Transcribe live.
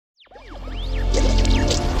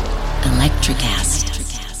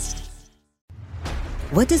NutraCast.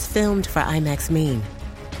 What does filmed for IMAX mean?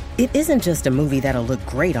 It isn't just a movie that'll look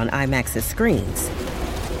great on IMAX's screens.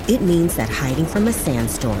 It means that hiding from a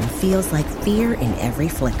sandstorm feels like fear in every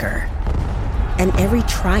flicker. And every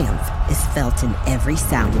triumph is felt in every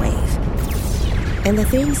sound wave. And the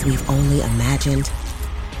things we've only imagined,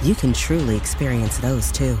 you can truly experience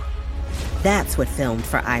those too. That's what filmed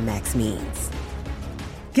for IMAX means.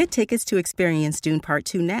 Get tickets to experience Dune Part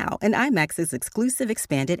 2 now and IMAX's exclusive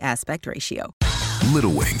expanded aspect ratio.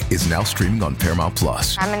 Little Wing is now streaming on Paramount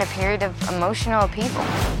Plus. I'm in a period of emotional upheaval.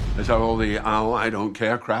 Is that all the I don't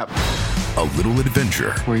care crap? A little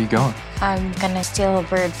adventure. Where are you going? I'm gonna steal a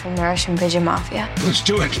bird from the Russian pigeon mafia. Let's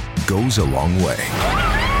do it. Goes a long way.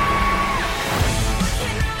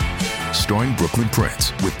 Starring Brooklyn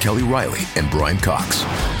Prince with Kelly Riley and Brian Cox.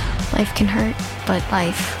 Life can hurt, but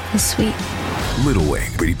life is sweet. Little Wing,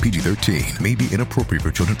 rated PG-13, may be inappropriate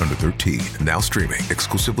for children under 13. Now streaming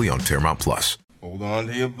exclusively on Paramount Plus. Hold on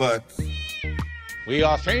to your butts. We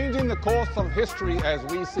are changing the course of history as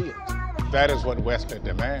we see it. That is what Wesley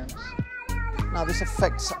demands. Now this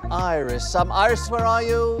affects Iris. Iris, where are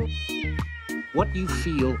you? What you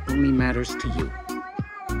feel only matters to you.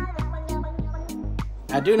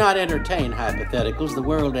 I do not entertain hypotheticals. The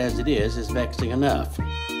world as it is vexing enough.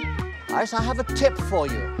 Iris, I have a tip for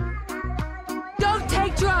you. Don't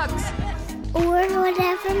take drugs! Or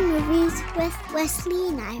Whatever Movies with Wesley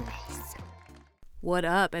and Iris. What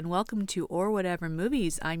up, and welcome to Or Whatever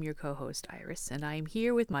Movies. I'm your co-host, Iris, and I'm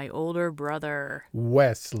here with my older brother,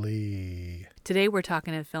 Wesley. Today we're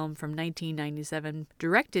talking a film from 1997,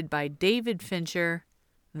 directed by David Fincher,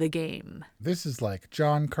 The Game. This is like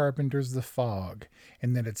John Carpenter's The Fog,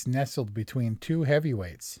 in that it's nestled between two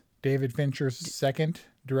heavyweights. David Fincher's second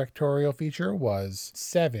directorial feature was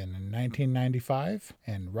Seven in 1995,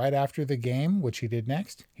 and right after The Game, which he did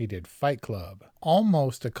next, he did Fight Club.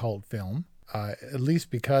 Almost a cult film, at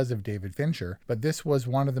least because of David Fincher, but this was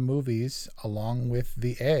one of the movies, along with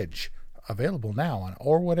The Edge, available now on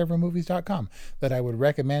orwhatevermovies.com, that I would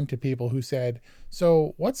recommend to people who said,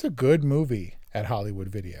 so what's a good movie at Hollywood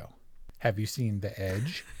Video? Have you seen The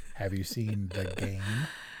Edge? Have you seen The Game?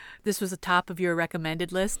 This was the top of your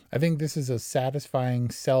recommended list? I think this is a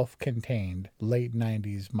satisfying, self-contained, late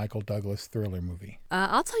 90s Michael Douglas thriller movie.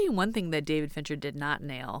 I'll tell you one thing that David Fincher did not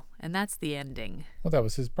nail, and that's the ending. Well, that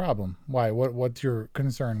was his problem. Why? What's your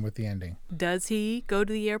concern with the ending? Does he go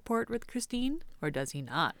to the airport with Christine, or does he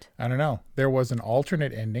not? I don't know. There was an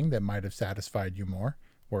alternate ending that might have satisfied you more,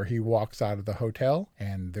 where he walks out of the hotel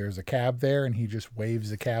and there's a cab there and he just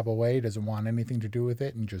waves the cab away, doesn't want anything to do with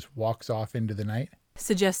it, and just walks off into the night.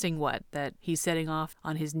 Suggesting what? That he's setting off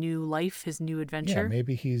on his new life, his new adventure? Yeah,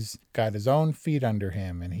 maybe he's got his own feet under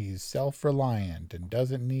him and he's self-reliant and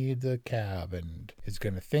doesn't need the cab and is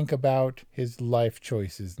going to think about his life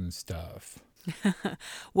choices and stuff.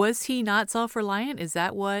 Was he not self-reliant? Is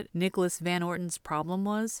that what Nicholas Van Orton's problem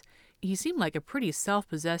was? He seemed like a pretty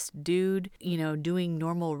self-possessed dude, doing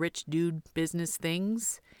normal rich dude business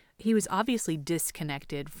things. He was obviously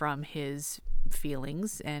disconnected from his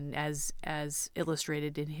feelings, and as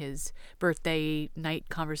illustrated in his birthday night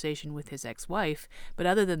conversation with his ex-wife. But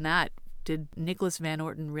other than that, did Nicholas Van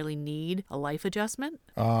Orton really need a life adjustment?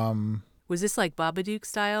 Was this like Babadook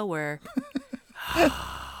style where...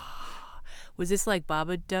 Was this like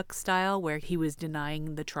Babadook style where he was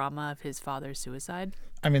denying the trauma of his father's suicide?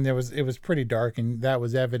 I mean, it was pretty dark, and that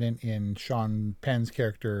was evident in Sean Penn's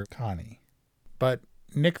character, Connie. But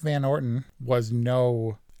Nick Van Orton was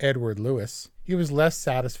no Edward Lewis. He was less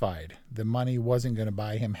satisfied. The money wasn't going to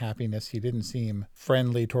buy him happiness. He didn't seem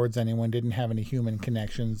friendly towards anyone, didn't have any human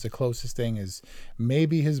connections. The closest thing is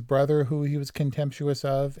maybe his brother, who he was contemptuous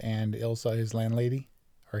of, and Ilsa, his landlady,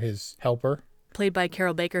 or his helper. Played by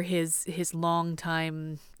Carol Baker, his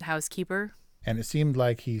longtime housekeeper. And it seemed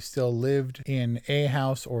like he still lived in a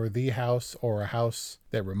house or a house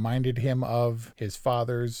that reminded him of his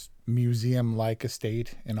father's museum-like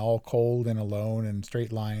estate, and all cold and alone and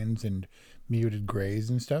straight lines and muted grays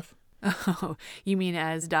and stuff. Oh, you mean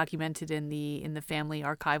as documented in the family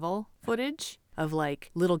archival footage of like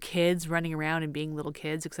little kids running around and being little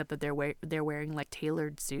kids, except that they're wearing like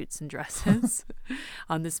tailored suits and dresses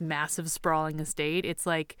on this massive sprawling estate. It's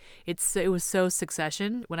like it was so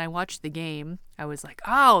Succession. When I watched The Game, I was like,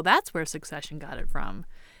 oh, that's where Succession got it from.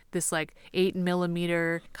 This like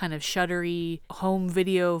 8mm kind of shuddery home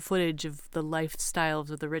video footage of the lifestyles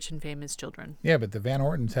of the rich and famous children. Yeah, but the Van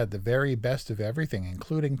Ortons had the very best of everything,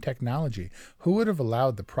 including technology. Who would have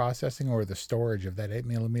allowed the processing or the storage of that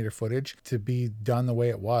 8mm footage to be done the way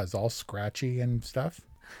it was, all scratchy and stuff?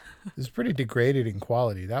 It was pretty degraded in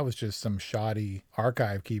quality. That was just some shoddy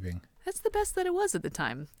archive keeping. That's the best that it was at the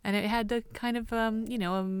time. And it had the kind of, a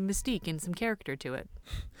mystique and some character to it.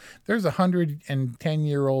 There's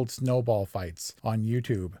 110-year-old snowball fights on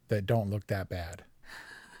YouTube that don't look that bad.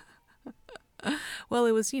 Well,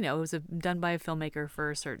 it was, done by a filmmaker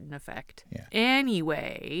for a certain effect. Yeah.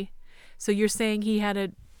 Anyway, so you're saying he had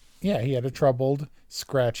a troubled,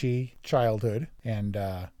 scratchy childhood, and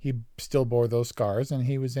he still bore those scars, and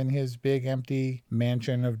he was in his big, empty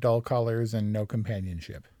mansion of dull colors and no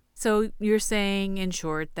companionship. So you're saying, in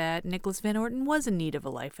short, that Nicholas Van Orton was in need of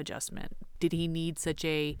a life adjustment. Did he need such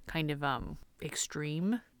a kind of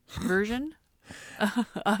extreme version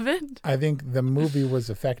of it? I think the movie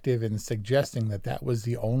was effective in suggesting that was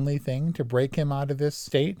the only thing to break him out of this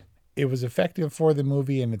state. It was effective for the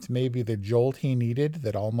movie, and it's maybe the jolt he needed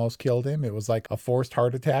that almost killed him. It was like a forced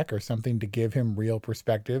heart attack or something to give him real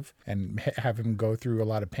perspective and have him go through a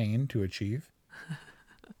lot of pain to achieve.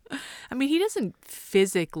 I mean, he doesn't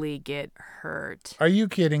physically get hurt. Are you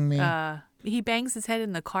kidding me? He bangs his head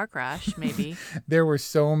in the car crash, maybe. There were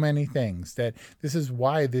so many things that this is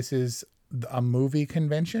why this is a movie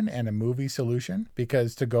convention and a movie solution,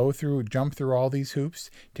 because to jump through all these hoops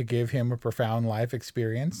to give him a profound life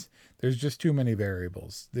experience, there's just too many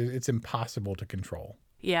variables. It's impossible to control.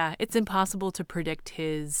 Yeah, it's impossible to predict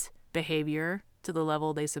his behavior to the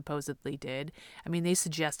level they supposedly did. I mean, they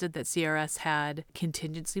suggested that CRS had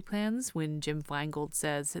contingency plans when Jim Feingold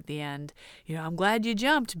says at the end, I'm glad you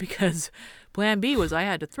jumped because plan B was I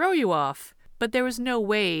had to throw you off. But there was no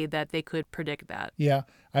way that they could predict that. Yeah.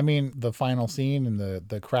 I mean, the final scene in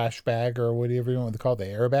the crash bag, or whatever you want to call it, the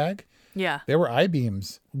airbag. Yeah. There were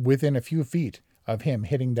I-beams within a few feet of him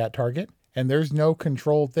hitting that target. And there's no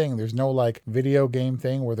controlled thing. There's no like video game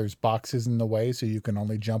thing where there's boxes in the way so you can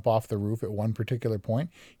only jump off the roof at one particular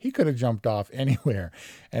point. He could have jumped off anywhere.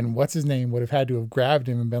 And what's his name would have had to have grabbed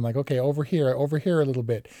him and been like, okay, over here a little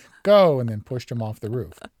bit, go, and then pushed him off the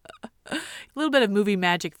roof. A little bit of movie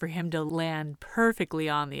magic for him to land perfectly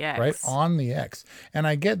on the X. Right, on the X. And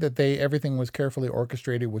I get that everything was carefully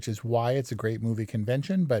orchestrated, which is why it's a great movie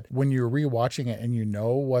convention. But when you're rewatching it and you know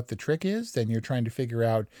what the trick is, then you're trying to figure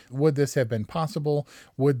out, would this have been possible?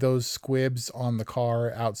 Would those squibs on the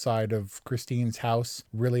car outside of Christine's house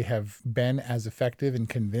really have been as effective and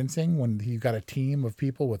convincing when you've got a team of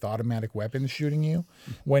people with automatic weapons shooting you?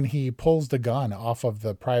 When he pulls the gun off of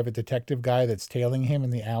the private detective guy that's tailing him in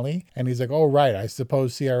the alley, and he's like, oh, right, I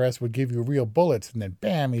suppose CRS would give you real bullets. And then,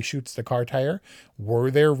 bam, he shoots the car tire. Were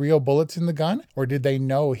there real bullets in the gun? Or did they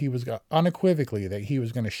know he was unequivocally that he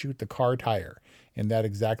was going to shoot the car tire in that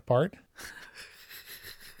exact part?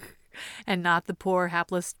 And not the poor,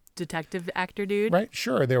 hapless detective actor dude? Right,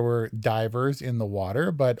 sure, there were divers in the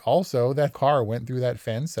water, but also that car went through that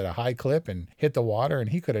fence at a high clip and hit the water, and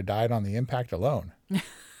he could have died on the impact alone.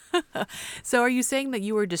 So are you saying that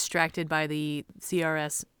you were distracted by the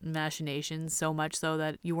CRS machinations so much so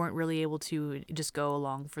that you weren't really able to just go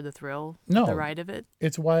along for the thrill, the ride of it?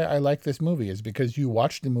 It's why I like this movie, is because you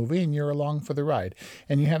watch the movie and you're along for the ride.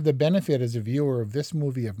 And you have the benefit as a viewer of this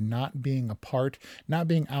movie of not being a part, not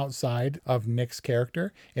being outside of Nick's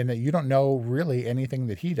character, in that you don't know really anything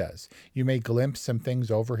that he does. You may glimpse some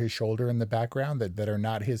things over his shoulder in the background that are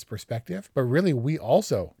not his perspective, but really we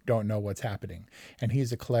also don't know what's happening. And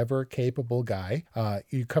he's a clever, capable guy.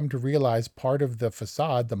 You come to realize part of the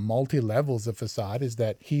facade, the multi-levels of facade, is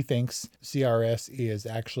that he thinks CRS is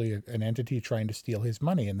actually an entity trying to steal his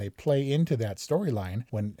money, and they play into that storyline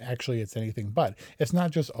when actually it's anything but. It's not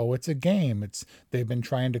just, oh, it's a game. They've been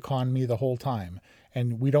trying to con me the whole time.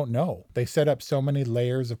 And we don't know. They set up so many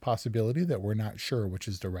layers of possibility that we're not sure which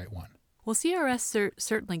is the right one. Well, CRS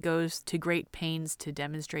certainly goes to great pains to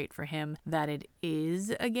demonstrate for him that it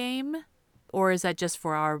is a game. Or is that just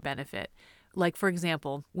for our benefit? Like, for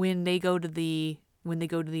example, when they go to the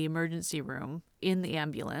emergency room in the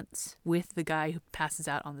ambulance with the guy who passes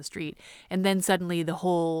out on the street, and then suddenly the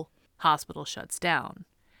whole hospital shuts down.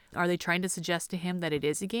 Are they trying to suggest to him that it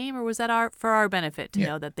is a game, or was that for our benefit to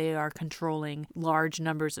know that they are controlling large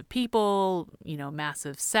numbers of people,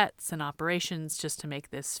 massive sets and operations just to make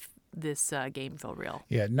this game feel real?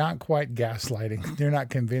 Yeah, not quite gaslighting. They're not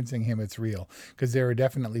convincing him it's real, because there are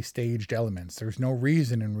definitely staged elements. There's no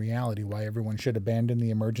reason in reality why everyone should abandon the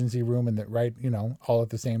emergency room and all at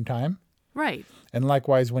the same time. Right. And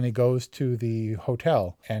likewise, when he goes to the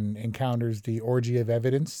hotel and encounters the orgy of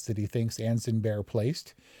evidence that he thinks Anson Bear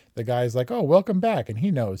placed, the guy's like, oh, welcome back. And he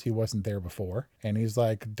knows he wasn't there before. And he's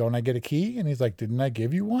like, don't I get a key? And he's like, didn't I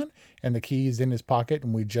give you one? And the key's in his pocket.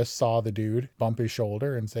 And we just saw the dude bump his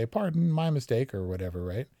shoulder and say, pardon, my mistake, or whatever,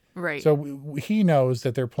 right? Right. So he knows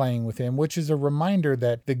that they're playing with him, which is a reminder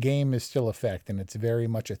that the game is still effect and it's very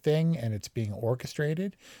much a thing and it's being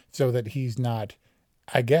orchestrated so that he's not,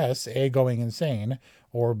 I guess, A, going insane,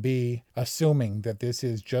 or B, assuming that this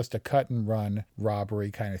is just a cut and run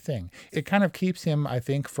robbery kind of thing. It kind of keeps him, I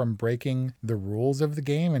think, from breaking the rules of the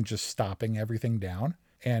game and just stopping everything down.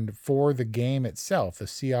 And for the game itself, the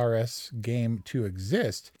CRS game to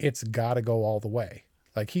exist, it's got to go all the way.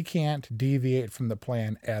 Like, he can't deviate from the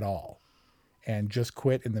plan at all and just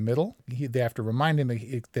quit in the middle. They have to remind him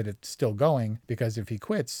that it's still going, because if he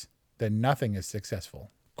quits, then nothing is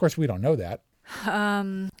successful. Of course, we don't know that.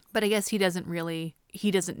 But I guess he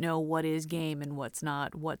doesn't know what is game and what's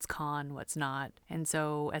not, what's con, what's not. And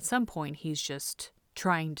so at some point he's just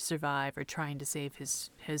trying to survive or trying to save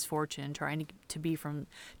his fortune, trying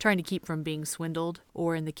to keep from being swindled,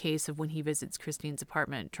 or in the case of when he visits Christine's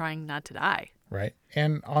apartment, trying not to die. Right.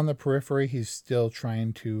 And on the periphery, he's still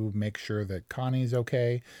trying to make sure that Connie's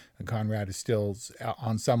okay. And Conrad is still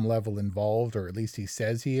on some level involved, or at least he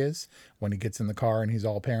says he is, when he gets in the car and he's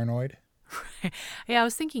all paranoid. Yeah, I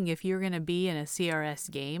was thinking, if you're going to be in a CRS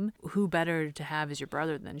game, who better to have as your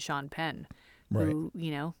brother than Sean Penn? Right. Who,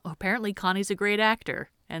 apparently Connie's a great actor,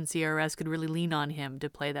 and CRS could really lean on him to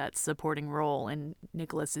play that supporting role in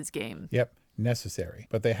Nicholas's game. Yep. Necessary.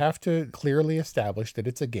 But they have to clearly establish that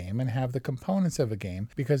it's a game and have the components of a game,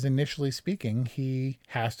 because initially speaking, he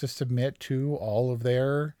has to submit to all of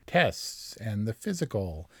their tests and the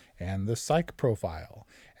physical and the psych profile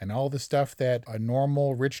and all the stuff that a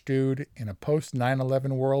normal rich dude in a post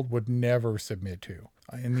 9/11 world would never submit to.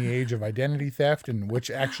 In the age of identity theft, and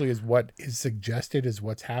which actually is what is suggested is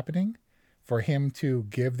what's happening, for him to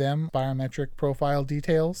give them biometric profile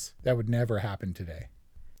details, that would never happen today.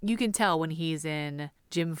 You can tell when he's in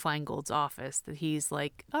Jim Feingold's office that he's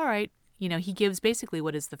like, all right, he gives basically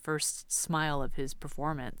what is the first smile of his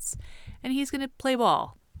performance, and he's going to play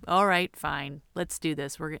ball. All right, fine, let's do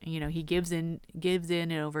this. He gives in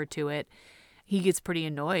and over to it. He gets pretty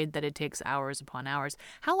annoyed that it takes hours upon hours.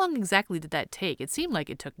 How long exactly did that take? It seemed like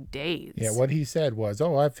it took days. Yeah, what he said was, I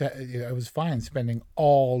was fine spending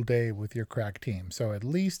all day with your crack team, so at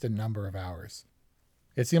least a number of hours.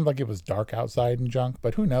 It seemed like it was dark outside and junk,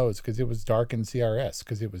 but who knows, because it was dark in CRS,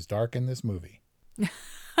 because it was dark in this movie.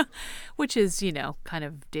 Which is, kind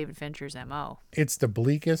of David Fincher's MO. It's the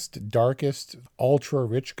bleakest, darkest,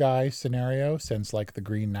 ultra-rich guy scenario since, like, The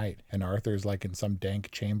Green Knight, and Arthur's, like, in some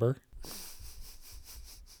dank chamber.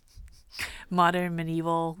 Modern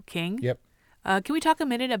medieval king? Yep. Can we talk a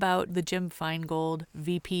minute about the Jim Feingold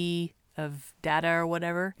VP of data or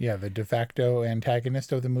whatever? Yeah, the de facto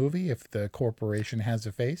antagonist of the movie, if the corporation has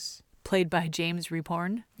a face. Played by James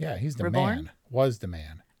Reborn. Yeah, he's the Reborn? man. Was the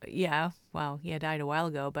man. Yeah, well, he had died a while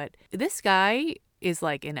ago, but this guy is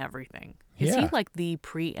like in everything. Is he like the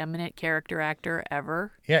preeminent character actor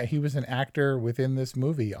ever? Yeah, he was an actor within this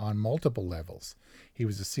movie on multiple levels. He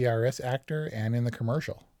was a CRS actor and in the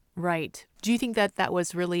commercial. Right. Do you think that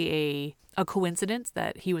was really a coincidence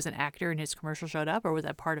that he was an actor and his commercial showed up, or was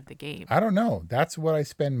that part of the game? I don't know. That's what I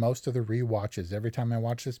spend most of the rewatches every time I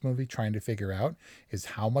watch this movie trying to figure out, is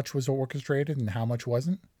how much was orchestrated and how much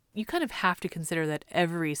wasn't. You kind of have to consider that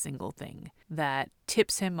every single thing that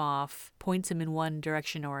tips him off, points him in one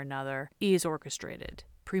direction or another, is orchestrated,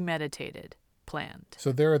 premeditated, planned.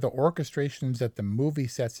 So there are the orchestrations that the movie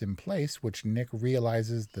sets in place, which Nick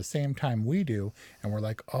realizes the same time we do, and we're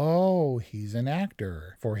like, oh, he's an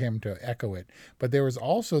actor, for him to echo it. But there was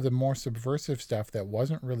also the more subversive stuff that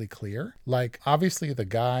wasn't really clear. Like, obviously the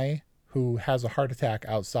guy who has a heart attack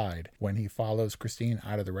outside when he follows Christine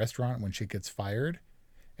out of the restaurant when she gets fired,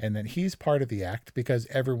 and then he's part of the act because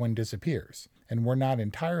everyone disappears. And we're not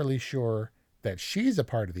entirely sure that she's a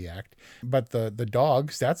part of the act, but the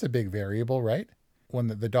dogs, that's a big variable, right? When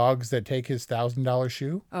the dogs that take his $1,000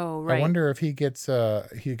 shoe. Oh, right. I wonder if he gets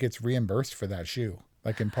reimbursed for that shoe,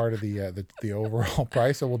 like in part of the overall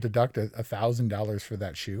price. So we'll deduct $1,000 for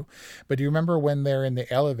that shoe. But do you remember when they're in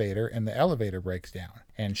the elevator and the elevator breaks down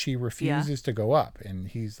and she refuses to go up, and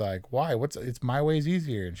he's like, why? It's my way's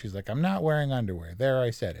easier. And she's like, I'm not wearing underwear. There,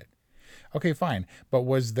 I said it. Okay, fine. But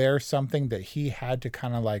was there something that he had to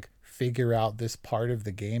kind of like figure out this part of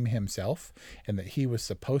the game himself, and that he was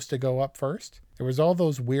supposed to go up first? There was all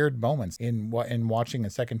those weird moments in watching a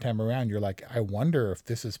second time around. You're like, I wonder if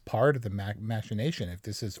this is part of the machination, if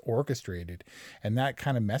this is orchestrated, and that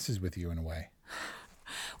kind of messes with you in a way.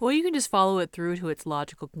 Well, you can just follow it through to its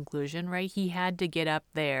logical conclusion, right? He had to get up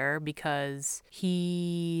there because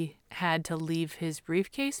he had to leave his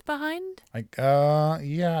briefcase behind.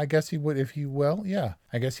 Yeah, I guess he would if he yeah.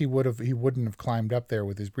 I guess he wouldn't have climbed up there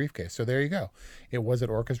with his briefcase. So there you go. It was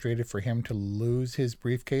orchestrated for him to lose his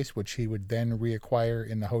briefcase, which he would then reacquire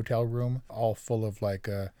in the hotel room, all full of like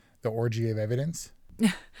the orgy of evidence.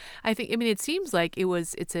 It seems like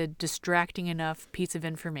it's a distracting enough piece of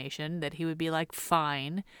information that he would be like,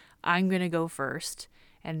 fine, I'm going to go first.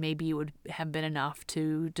 And maybe it would have been enough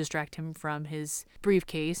to distract him from his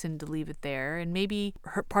briefcase and to leave it there. And maybe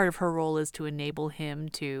part of her role is to enable him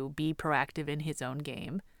to be proactive in his own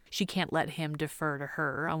game. She can't let him defer to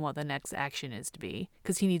her on what the next action is to be,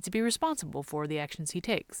 because he needs to be responsible for the actions he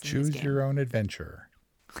takes. Choose your own adventure.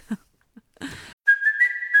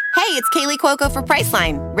 Hey, it's Kaylee Cuoco for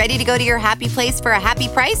Priceline. Ready to go to your happy place for a happy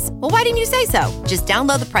price? Well, why didn't you say so? Just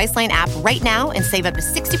download the Priceline app right now and save up to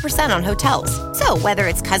 60% on hotels. So whether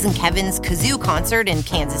it's Cousin Kevin's Kazoo Concert in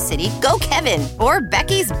Kansas City, go Kevin, or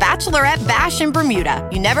Becky's Bachelorette Bash in Bermuda,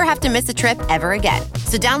 you never have to miss a trip ever again.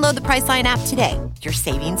 So download the Priceline app today. Your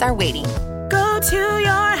savings are waiting. Go to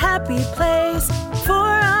your happy place for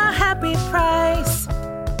a happy price.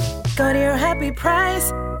 Go to your happy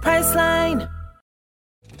price, Priceline.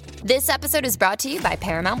 This episode is brought to you by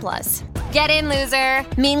Paramount Plus. Get in, loser!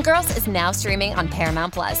 Mean Girls is now streaming on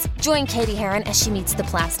Paramount Plus. Join Katie Heron as she meets the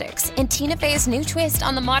plastics in Tina Fey's new twist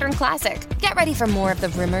on the modern classic. Get ready for more of the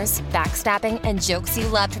rumors, backstabbing, and jokes you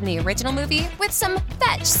loved from the original movie with some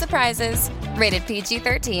fetch surprises. Rated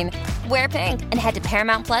PG-13. Wear pink and head to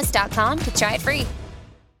ParamountPlus.com to try it free.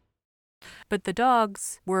 But the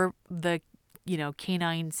dogs were the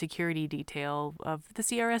canine security detail of the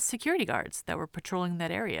CRS security guards that were patrolling that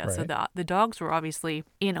area. Right. So the dogs were obviously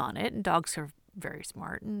in on it, and dogs are very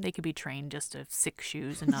smart, and they could be trained just to sick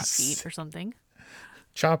shoes and not feet or something.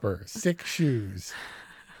 Chopper, sick shoes.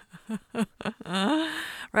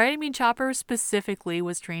 Right? Chopper specifically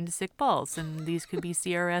was trained to sick balls, and these could be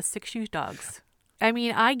CRS sick shoe dogs. I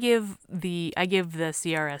give the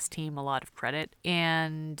CRS team a lot of credit,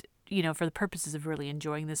 and for the purposes of really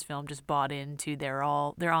enjoying this film, just bought into their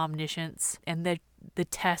omniscience and the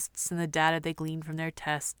tests and the data they gleaned from their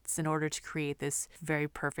tests in order to create this very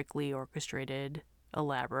perfectly orchestrated,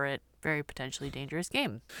 elaborate, very potentially dangerous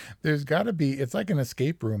game. There's got to be, it's like an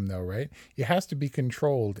escape room though, right? It has to be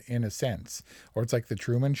controlled in a sense. Or it's like the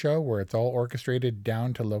Truman Show where it's all orchestrated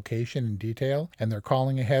down to location and detail, and they're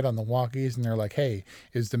calling ahead on the walkies and they're like, hey,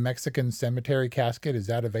 is the Mexican cemetery casket, is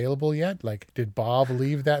that available yet? Like, did Bob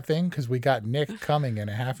leave that thing? Because we got Nick coming in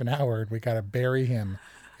a half an hour and we got to bury him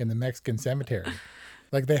in the Mexican cemetery.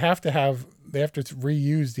 Like they have to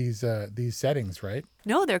reuse these settings, right?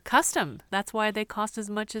 No, they're custom. That's why they cost as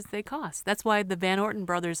much as they cost. That's why the Van Orton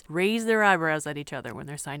brothers raise their eyebrows at each other when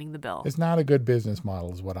they're signing the bill. It's not a good business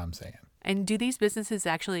model is what I'm saying. And do these businesses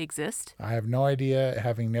actually exist? I have no idea,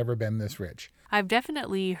 having never been this rich. I've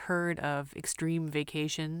definitely heard of extreme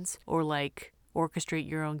vacations or like orchestrate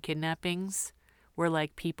your own kidnappings where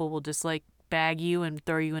like people will just like bag you and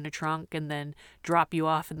throw you in a trunk and then drop you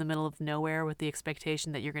off in the middle of nowhere with the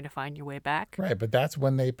expectation that you're going to find your way back. Right, but that's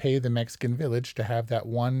when they pay the Mexican village to have that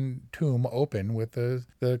one tomb open with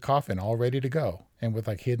the coffin all ready to go and with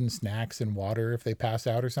like hidden snacks and water if they pass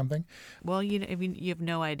out or something. Well, you have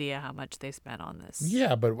no idea how much they spent on this.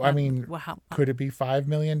 Yeah, but could it be $5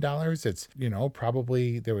 million? It's,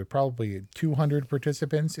 probably there were probably 200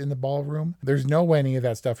 participants in the ballroom. There's no way any of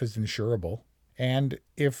that stuff is insurable. And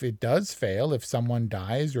if it does fail, if someone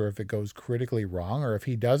dies or if it goes critically wrong, or if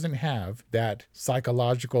he doesn't have that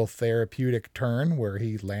psychological therapeutic turn where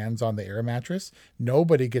he lands on the air mattress,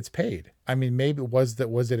 nobody gets paid. Maybe was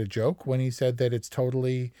it a joke when he said that it's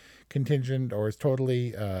totally contingent or it's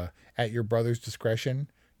totally at your brother's discretion?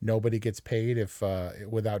 Nobody gets paid if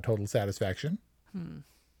without total satisfaction. And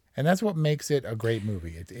that's what makes it a great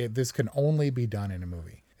movie. This can only be done in a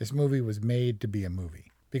movie. This movie was made to be a movie.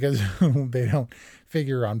 Because they don't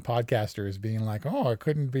figure on podcasters being like, oh, it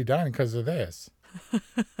couldn't be done because of this.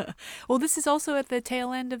 Well, this is also at the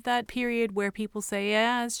tail end of that period where people say,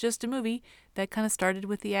 yeah, it's just a movie. That kind of started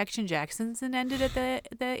with the Action Jacksons and ended at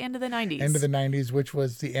the end of the 90s. End of the 90s, which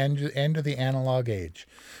was the end of the analog age,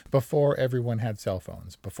 before everyone had cell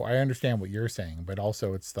phones. Before, I understand what you're saying, but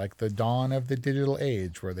also it's like the dawn of the digital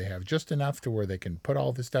age where they have just enough to where they can put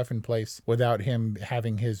all this stuff in place without him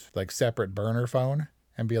having his like separate burner phone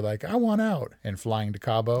and be like, I want out, and flying to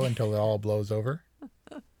Cabo until it all blows over.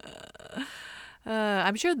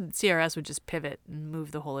 I'm sure the CRS would just pivot and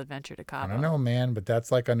move the whole adventure to Cabo. I don't know, man, but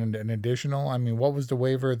that's like an additional. What was the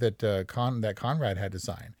waiver that Conrad had to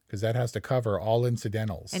sign? Because that has to cover all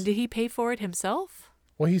incidentals. And did he pay for it himself?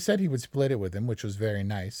 Well, he said he would split it with him, which was very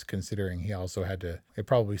nice, considering he also had to, it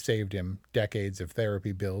probably saved him decades of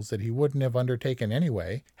therapy bills that he wouldn't have undertaken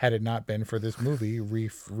anyway, had it not been for this movie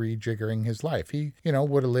rejiggering his life. He,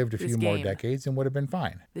 would have lived a few more decades and would have been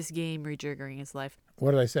fine. This game rejiggering his life.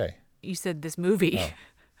 What did I say? You said this movie. Oh.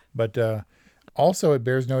 But also it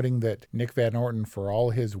bears noting that Nick Van Orton, for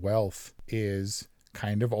all his wealth, is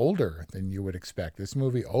kind of older than you would expect. This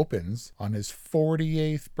movie opens on his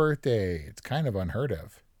 48th birthday. It's kind of unheard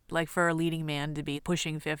of. Like for a leading man to be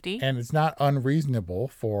pushing 50. And it's not unreasonable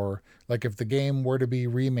for, like, if the game were to be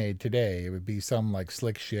remade today, it would be some like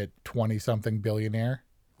slick shit 20-something billionaire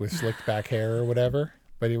with slicked back hair or whatever.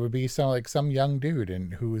 But it would be some young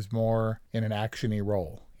dude who's more in an action-y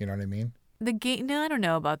role. You know what I mean? The game, no, I don't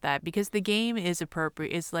know about that, because the game is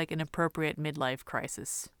appropriate. It's like an appropriate midlife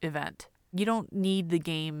crisis event. You don't need the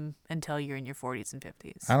game until you're in your 40s and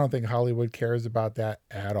 50s. I don't think Hollywood cares about that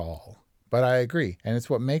at all. But I agree. And it's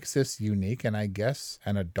what makes this unique and I guess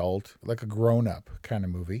an adult, like a grown-up kind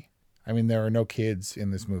of movie. I mean, there are no kids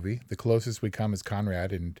in this movie. The closest we come is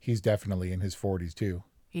Conrad, and he's definitely in his 40s too.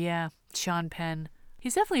 Yeah, Sean Penn.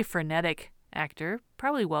 He's definitely a frenetic actor.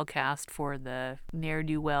 Probably well cast for the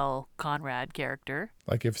ne'er-do-well Conrad character.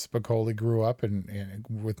 Like if Spicoli grew up and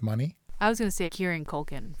with money? I was going to say Kieran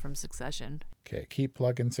Culkin from Succession. Okay, keep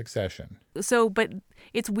plugging Succession. So, but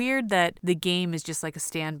it's weird that the game is just like a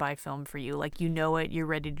standby film for you. Like, you know it, you're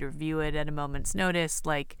ready to review it at a moment's notice.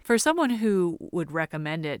 Like, for someone who would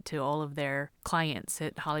recommend it to all of their clients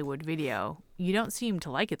at Hollywood Video, you don't seem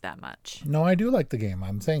to like it that much. No, I do like the game.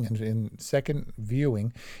 I'm saying in second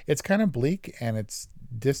viewing, it's kind of bleak and it's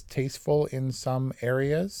distasteful in some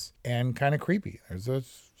areas and kind of creepy. There's a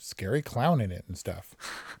scary clown in it and stuff.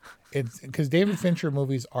 It's because David Fincher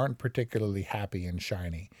movies aren't particularly happy and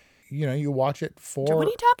shiny. You watch it for... What are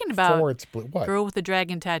you talking about? For its what? Girl with the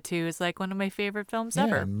Dragon Tattoo is like one of my favorite films yeah,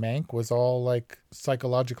 ever. And Mank was all like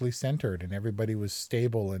psychologically centered and everybody was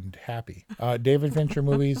stable and happy. David Fincher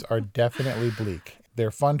movies are definitely bleak. They're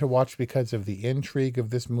fun to watch because of the intrigue of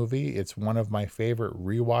this movie. It's one of my favorite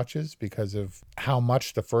rewatches because of how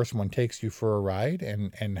much the first one takes you for a ride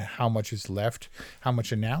and how much is left, how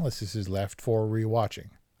much analysis is left for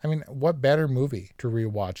rewatching. I mean, what better movie to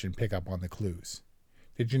rewatch and pick up on the clues?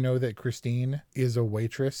 Did you know that Christine is a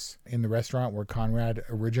waitress in the restaurant where Conrad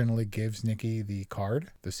originally gives Nikki the card,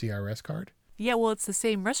 the CRS card? Yeah, well, it's the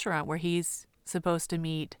same restaurant where he's supposed to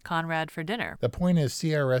meet Conrad for dinner. The point is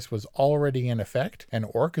CRS was already in effect and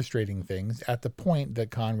orchestrating things at the point that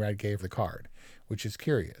Conrad gave the card, which is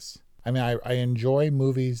curious. I mean, I enjoy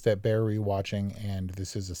movies that bear rewatching, and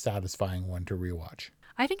this is a satisfying one to rewatch.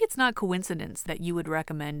 I think it's not coincidence that you would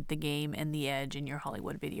recommend The Game and The Edge in your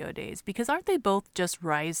Hollywood Video days, because aren't they both just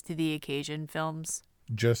rise to the occasion films?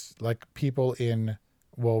 Just like people in,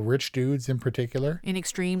 rich dudes in particular. In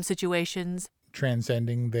extreme situations.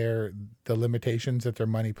 Transcending the limitations that their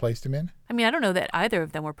money placed them in. I mean, I don't know that either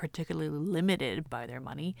of them were particularly limited by their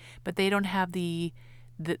money, but they don't have the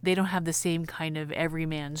same kind of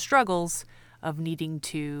everyman struggles of needing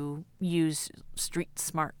to use street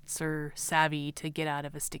smarts or savvy to get out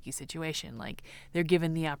of a sticky situation. Like, they're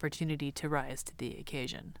given the opportunity to rise to the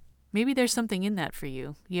occasion. Maybe there's something in that for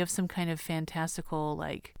you. You have some kind of fantastical,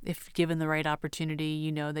 like, if given the right opportunity,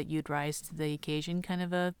 you know that you'd rise to the occasion kind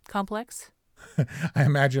of a complex. I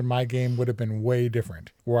imagine my game would have been way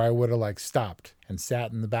different, where I would have stopped and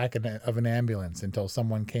sat in the back of an ambulance until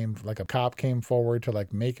someone came, like a cop came forward to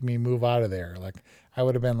make me move out of there. I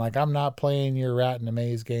would have been like, I'm not playing your rat in a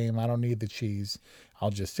maze game. I don't need the cheese.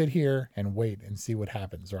 I'll just sit here and wait and see what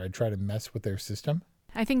happens. Or I'd try to mess with their system.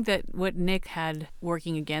 I think that what Nick had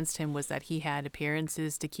working against him was that he had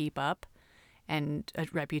appearances to keep up and a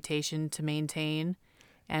reputation to maintain.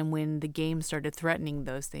 And when the game started threatening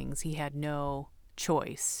those things, he had no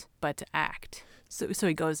choice but to act. So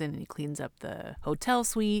he goes in and he cleans up the hotel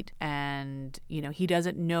suite and, he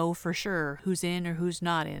doesn't know for sure who's in or who's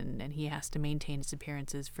not in. And he has to maintain his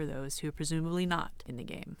appearances for those who are presumably not in the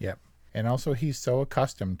game. Yep. And also he's so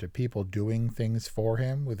accustomed to people doing things for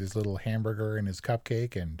him with his little hamburger and his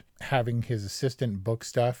cupcake and having his assistant book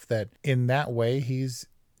stuff that in that way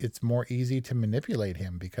it's more easy to manipulate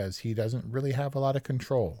him because he doesn't really have a lot of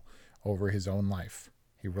control over his own life.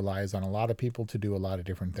 He relies on a lot of people to do a lot of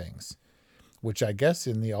different things, which I guess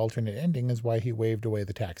in the alternate ending is why he waved away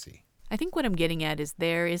the taxi. I think what I'm getting at is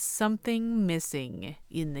there is something missing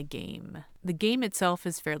in the game. The game itself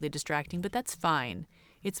is fairly distracting, but that's fine.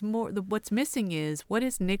 It's more what's missing is what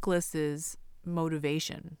is Nicholas's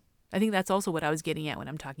motivation? I think that's also what I was getting at when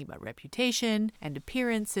I'm talking about reputation and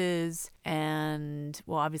appearances. And,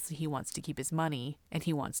 well, obviously he wants to keep his money and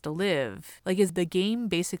he wants to live. Like, is the game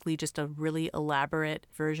basically just a really elaborate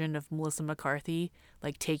version of Melissa McCarthy,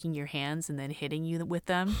 like taking your hands and then hitting you with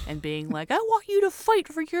them and being like, I want you to fight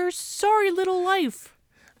for your sorry little life?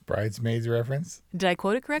 Bridesmaids reference. Did I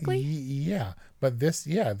quote it correctly? Yeah. But this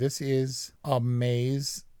is a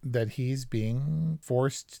maze that he's being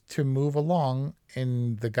forced to move along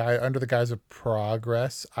under the guise of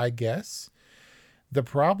progress, I guess. The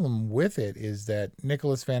problem with it is that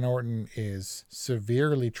Nicholas Van Orton is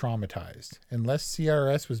severely traumatized. Unless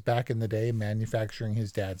CRS was back in the day manufacturing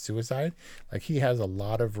his dad's suicide, like, he has a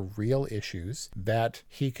lot of real issues that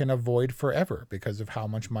he can avoid forever because of how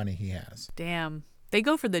much money he has. Damn. They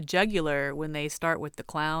go for the jugular when they start with the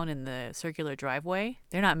clown in the circular driveway.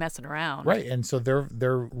 They're not messing around. Right. And so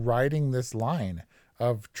they're riding this line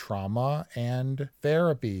of trauma and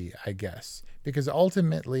therapy, I guess, because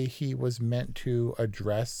ultimately he was meant to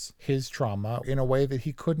address his trauma in a way that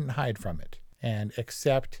he couldn't hide from it and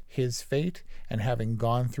accept his fate. And having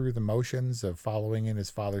gone through the motions of following in his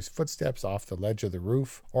father's footsteps off the ledge of the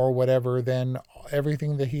roof or whatever, then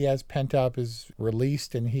everything that he has pent up is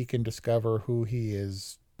released and he can discover who he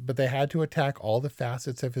is. But they had to attack all the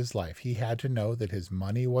facets of his life. He had to know that his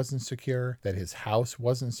money wasn't secure, that his house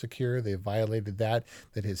wasn't secure. They violated that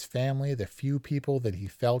his family, the few people that he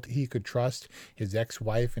felt he could trust, his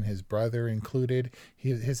ex-wife and his brother included,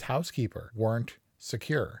 his housekeeper, weren't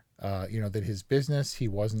secure. That his business, he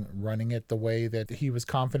wasn't running it the way that he was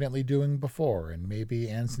confidently doing before. And maybe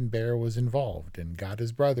Anson Bear was involved and got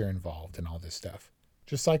his brother involved and all this stuff.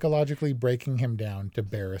 Just psychologically breaking him down to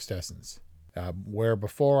barest essence. Where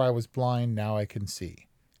before I was blind, now I can see.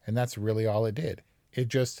 And that's really all it did.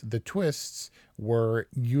 The twists were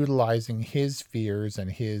utilizing his fears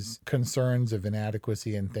and his concerns of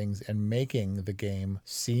inadequacy and things and making the game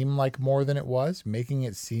seem like more than it was, making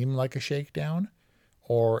it seem like a shakedown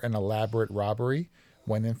or an elaborate robbery,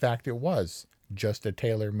 when in fact it was just a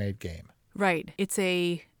tailor-made game. Right. It's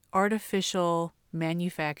a artificial,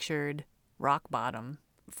 manufactured rock bottom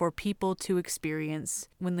for people to experience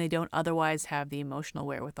when they don't otherwise have the emotional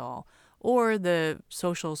wherewithal or the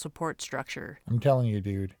social support structure. I'm telling you,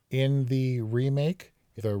 dude, in the remake,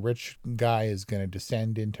 the rich guy is going to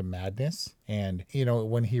descend into madness. And,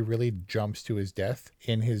 when he really jumps to his death,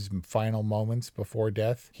 in his final moments before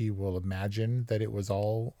death, he will imagine that it was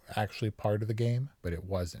all actually part of the game, but it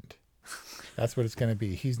wasn't. That's what it's going to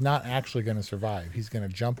be. He's not actually going to survive. He's going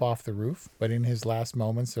to jump off the roof, but in his last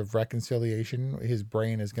moments of reconciliation, his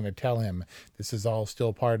brain is going to tell him this is all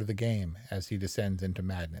still part of the game as he descends into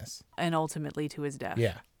madness. And ultimately to his death.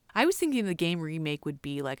 Yeah. I was thinking the game remake would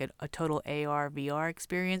be like a total AR VR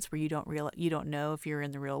experience where you don't know if you're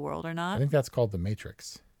in the real world or not. I think that's called The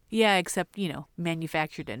Matrix. Yeah, except,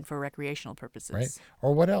 manufactured in for recreational purposes. Right.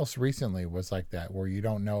 Or what else recently was like that where you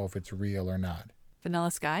don't know if it's real or not?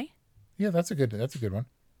 Vanilla Sky? Yeah, that's a good one.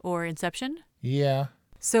 Or Inception? Yeah.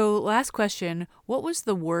 So last question, what was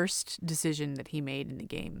the worst decision that he made in the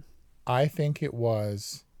game? I think it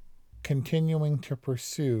was continuing to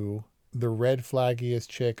pursue the red flaggiest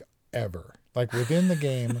chick ever. Like within the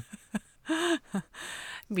game.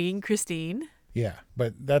 Being Christine. Yeah,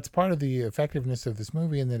 but that's part of the effectiveness of this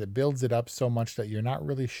movie in that it builds it up so much that you're not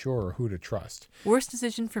really sure who to trust. Worst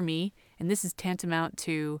decision for me, and this is tantamount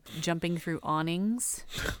to jumping through awnings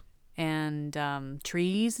and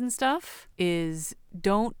trees and stuff, is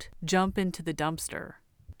don't jump into the dumpster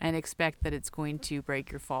and expect that it's going to break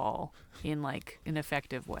your fall in like an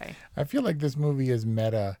effective way. I feel like this movie is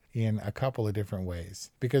meta in a couple of different ways.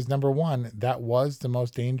 Because number one, that was the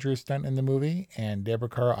most dangerous stunt in the movie, and Deborah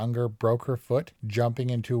Kara Unger broke her foot jumping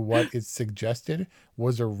into what is suggested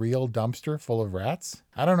was a real dumpster full of rats.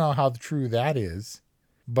 I don't know how true that is.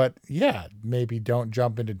 But yeah, maybe don't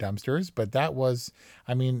jump into dumpsters. But that was,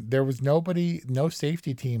 there was no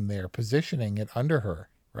safety team there positioning it under her.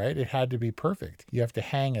 Right? It had to be perfect. You have to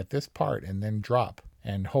hang at this part and then drop.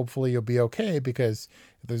 And hopefully you'll be okay because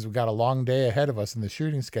we've got a long day ahead of us in the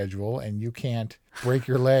shooting schedule and you can't break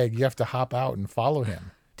your leg. You have to hop out and follow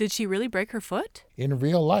him. Did she really break her foot? In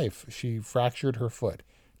real life, she fractured her foot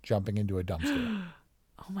jumping into a dumpster.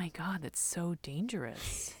 Oh my God, that's so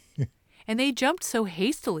dangerous. And they jumped so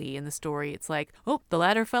hastily in the story. It's like, oh, the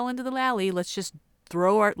ladder fell into the alley. Let's just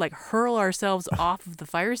hurl ourselves off of the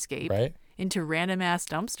fire escape. Right? Into random ass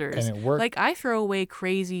dumpsters. And it worked. Like, I throw away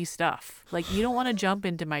crazy stuff. Like, you don't want to jump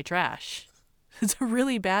into my trash. It's a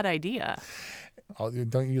really bad idea.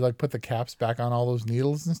 Don't you put the caps back on all those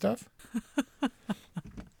needles and stuff?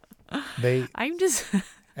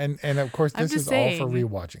 And of course, this is all for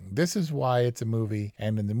rewatching. This is why it's a movie.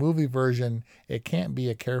 And in the movie version, it can't be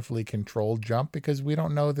a carefully controlled jump because we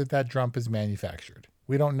don't know that jump is manufactured.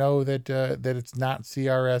 We don't know that it's not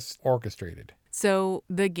CRS orchestrated. So,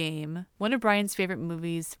 The Game, one of Brian's favorite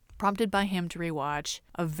movies, prompted by him to rewatch,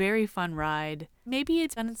 a very fun ride. Maybe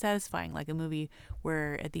it's unsatisfying, like a movie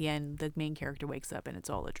where at the end the main character wakes up and it's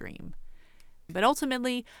all a dream. But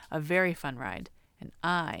ultimately, a very fun ride. And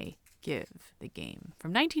I give The Game,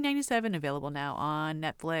 from 1997, available now on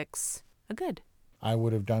Netflix, a good. I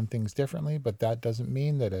would have done things differently, but that doesn't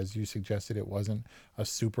mean that, as you suggested, it wasn't a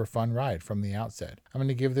super fun ride from the outset. I'm going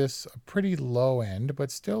to give this a pretty low end,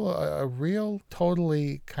 but still a real,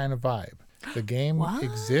 totally kind of vibe. The Game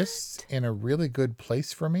exists in a really good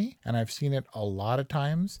place for me, and I've seen it a lot of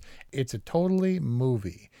times. It's a totally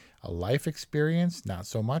movie. A life experience, not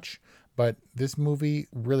so much, but this movie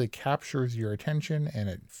really captures your attention and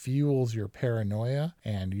it fuels your paranoia,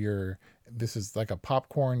 and this is like a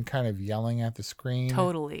popcorn kind of yelling at the screen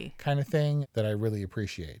totally kind of thing that I really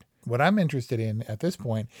appreciate. What I'm interested in at this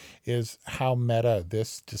point is how meta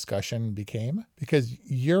this discussion became, because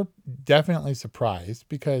you're definitely surprised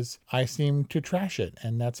because I seem to trash it.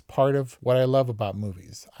 And that's part of what I love about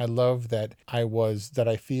movies. I love that I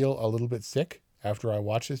feel a little bit sick after I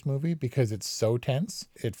watch this movie because it's so tense.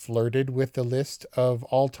 It flirted with the list of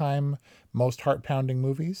all-time most heart-pounding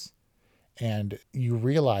movies. And you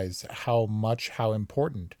realize how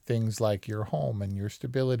important things like your home and your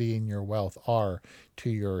stability and your wealth are to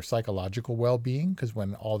your psychological well-being, because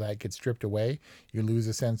when all that gets stripped away, you lose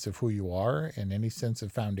a sense of who you are and any sense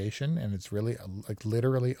of foundation, and it's really like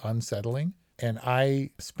literally unsettling. And I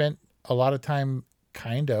spent a lot of time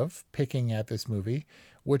kind of picking at this movie,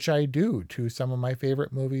 which I do to some of my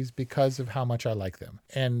favorite movies because of how much I like them.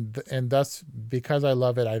 And thus, because I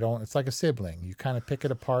love it, it's like a sibling. You kind of pick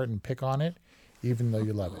it apart and pick on it, even though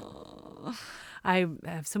you love it. I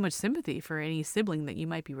have so much sympathy for any sibling that you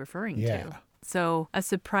might be referring Yeah. to. So, a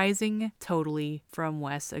surprising totally from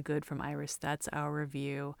Wes, a good from Iris. That's our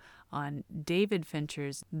review on David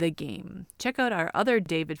Fincher's The Game. Check out our other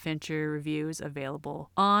David Fincher reviews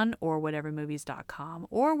available on orwhatevermovies.com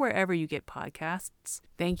or wherever you get podcasts.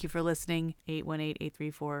 Thank you for listening.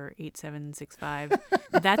 818-834-8765.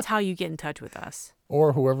 That's how you get in touch with us.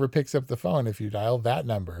 Or whoever picks up the phone if you dial that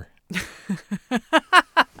number.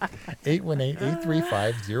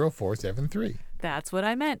 818-835-0473. That's what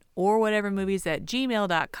I meant. Or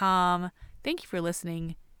whatevermovies@gmail.com. Thank you for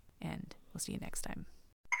listening, and we'll see you next time.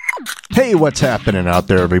 Hey, what's happening out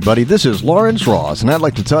there, everybody? This is Lawrence Ross, and I'd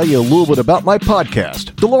like to tell you a little bit about my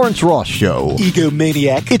podcast, The Lawrence Ross Show.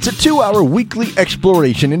 Egomaniac. It's a 2-hour weekly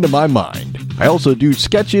exploration into my mind. I also do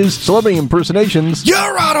sketches, celebrity impersonations.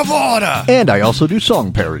 You're out of order! And I also do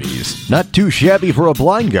song parodies. Not too shabby for a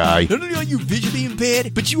blind guy. Not only are you visually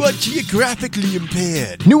impaired, but you are geographically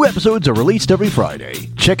impaired. New episodes are released every Friday.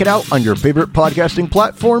 Check it out on your favorite podcasting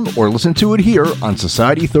platform or listen to it here on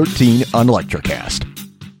Society 13 on Electrocast.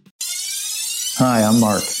 Hi, I'm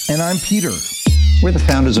Mark. And I'm Peter. We're the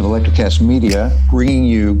founders of Electrocast Media, bringing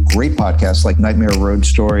you great podcasts like Nightmare Road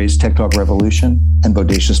Stories, Tech Talk Revolution, and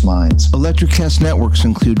Bodacious Minds. Electrocast networks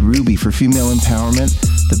include Ruby for female empowerment,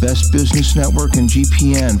 the Best Business Network, and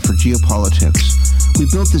GPN for geopolitics. We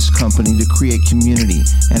built this company to create community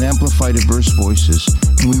and amplify diverse voices,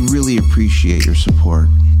 and we really appreciate your support.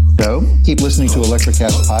 So, keep listening to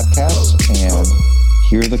Electrocast podcasts and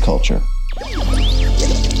hear the culture.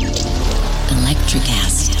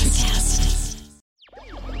 Electrocast.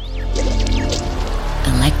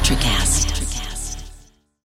 Electrocast.